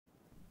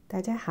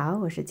大家好，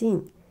我是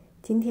jin，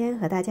今天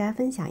和大家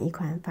分享一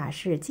款法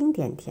式经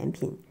典甜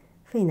品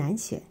费南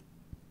雪。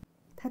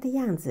它的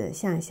样子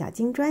像小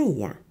金砖一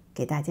样，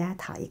给大家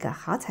讨一个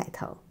好彩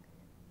头。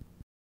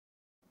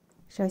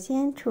首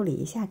先处理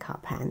一下烤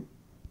盘，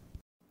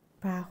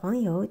把黄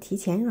油提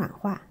前软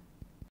化，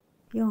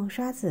用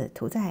刷子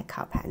涂在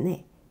烤盘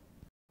内。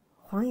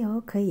黄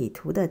油可以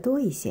涂得多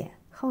一些，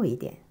厚一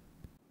点，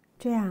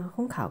这样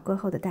烘烤过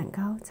后的蛋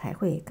糕才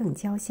会更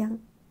焦香。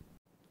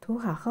涂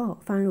好后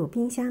放入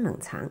冰箱冷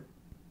藏。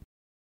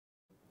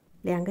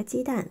2个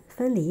鸡蛋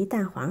分离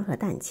蛋黄和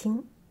蛋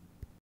清，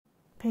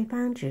配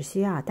方只需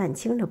要蛋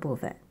清的部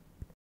分，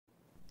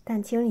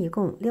蛋清一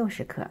共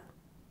60克。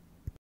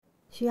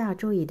需要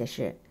注意的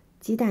是，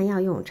鸡蛋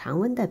要用常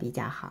温的比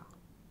较好。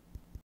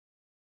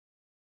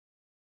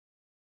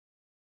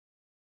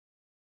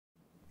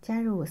加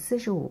入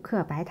45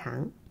克白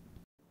糖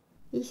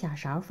，1小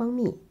勺蜂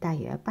蜜，大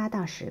约8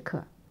到10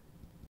克。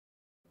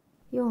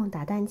用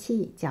打蛋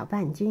器搅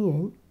拌均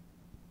匀，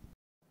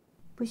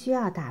不需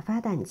要打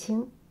发蛋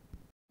清，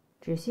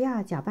只需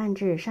要搅拌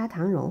至砂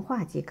糖融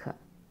化即可。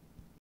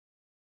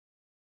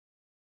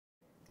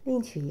另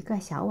取一个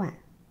小碗，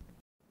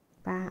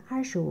把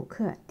25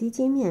克低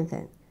筋面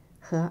粉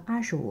和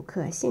25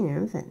克杏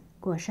仁粉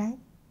过筛。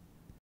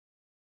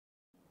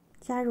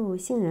加入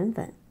杏仁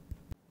粉，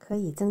可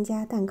以增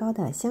加蛋糕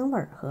的香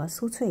味和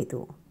酥脆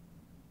度。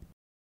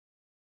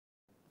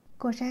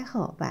过筛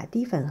后，把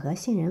低粉和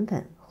杏仁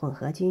粉混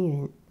合均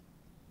匀，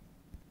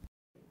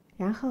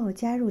然后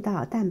加入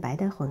到蛋白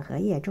的混合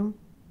液中，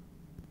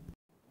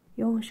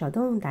用手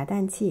动打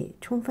蛋器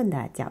充分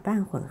的搅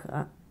拌混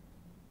合，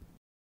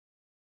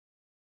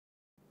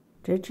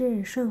直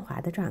至顺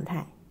滑的状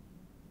态。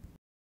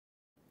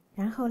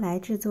然后来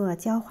制作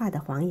焦化的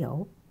黄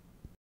油。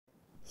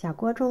小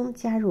锅中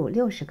加入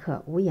60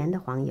克无盐的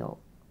黄油，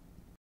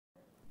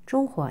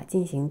中火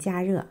进行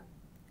加热，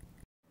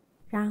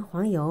让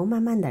黄油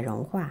慢慢的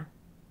融化。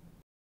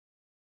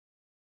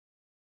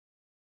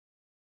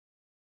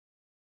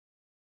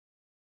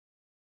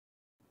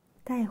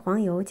待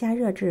黄油加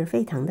热至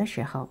沸腾的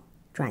时候，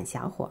转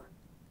小火。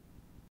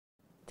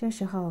这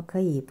时候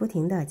可以不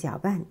停地搅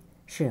拌，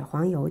使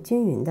黄油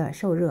均匀地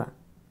受热。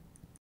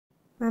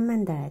慢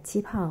慢的，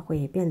气泡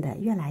会变得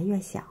越来越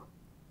小。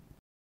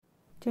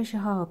这时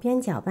候边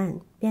搅拌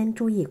边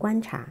注意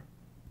观察。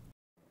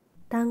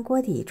当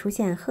锅底出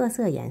现褐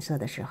色颜色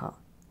的时候，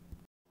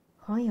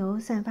黄油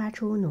散发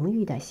出浓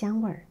郁的香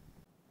味儿，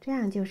这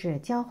样就是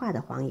焦化的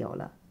黄油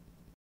了。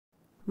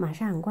马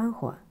上关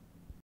火。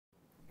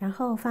然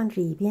后放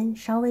置一边，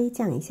稍微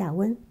降一下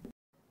温。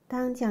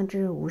当降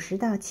至50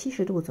到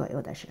70度左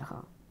右的时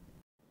候，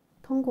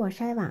通过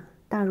筛网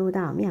倒入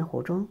到面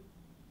糊中，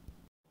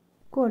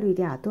过滤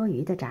掉多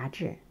余的杂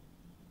质。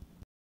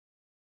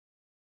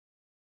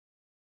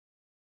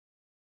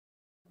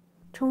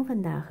充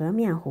分的和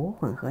面糊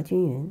混合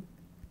均匀。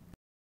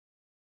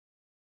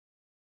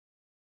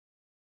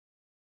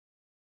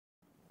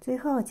最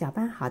后搅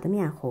拌好的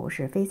面糊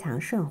是非常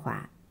顺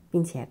滑，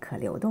并且可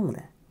流动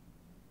的。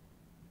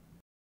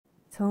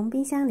从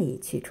冰箱里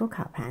取出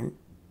烤盘，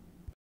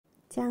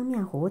将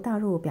面糊倒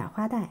入裱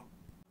花袋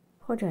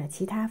或者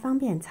其他方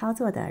便操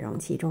作的容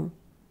器中，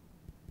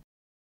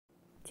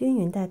均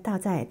匀地倒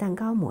在蛋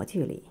糕模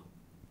具里。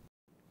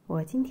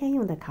我今天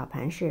用的烤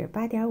盘是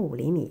8.5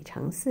厘米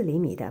乘4厘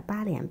米的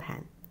8连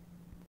盘，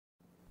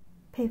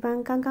配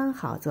方刚刚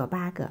好做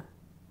8个，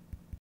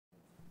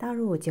倒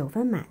入9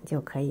分满就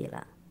可以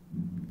了。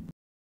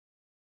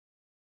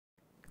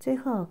最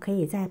后可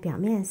以在表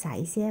面撒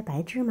一些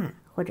白芝麻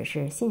或者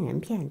是杏仁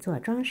片做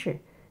装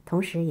饰，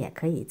同时也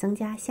可以增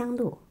加香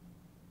度。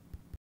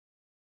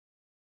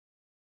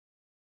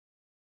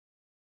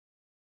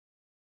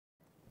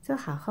做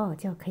好后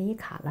就可以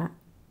烤了，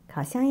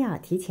烤箱要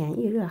提前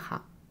预热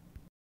好。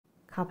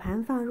烤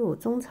盘放入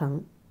中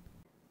层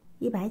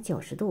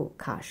，190度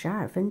烤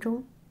12分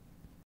钟，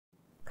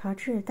烤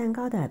至蛋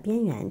糕的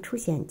边缘出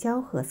现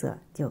焦褐色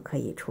就可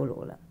以出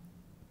炉了。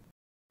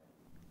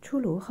出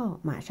炉后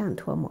马上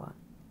脱模，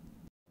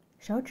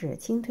手指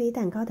轻推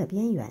蛋糕的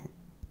边缘，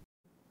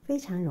非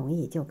常容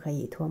易就可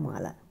以脱模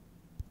了。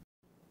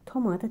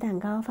脱模的蛋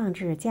糕放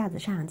至架子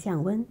上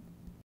降温，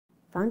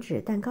防止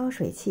蛋糕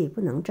水汽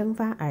不能蒸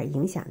发而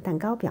影响蛋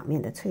糕表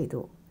面的脆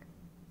度。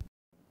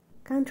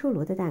刚出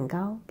炉的蛋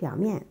糕表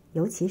面，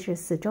尤其是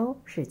四周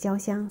是焦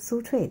香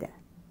酥脆的，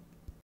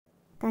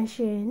但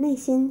是内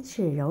心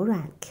是柔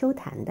软 Q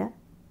弹的，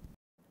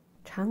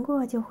尝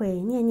过就会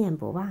念念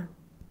不忘。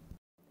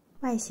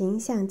外形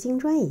像金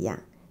砖一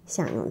样，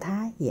享用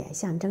它也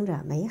象征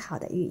着美好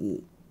的寓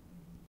意。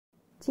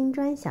金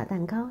砖小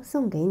蛋糕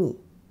送给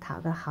你，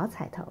讨个好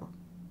彩头。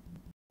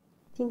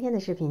今天的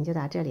视频就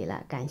到这里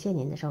了，感谢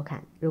您的收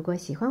看。如果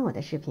喜欢我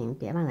的视频，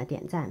别忘了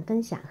点赞、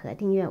分享和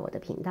订阅我的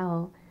频道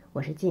哦。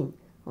我是jin，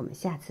我们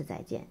下次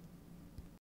再见。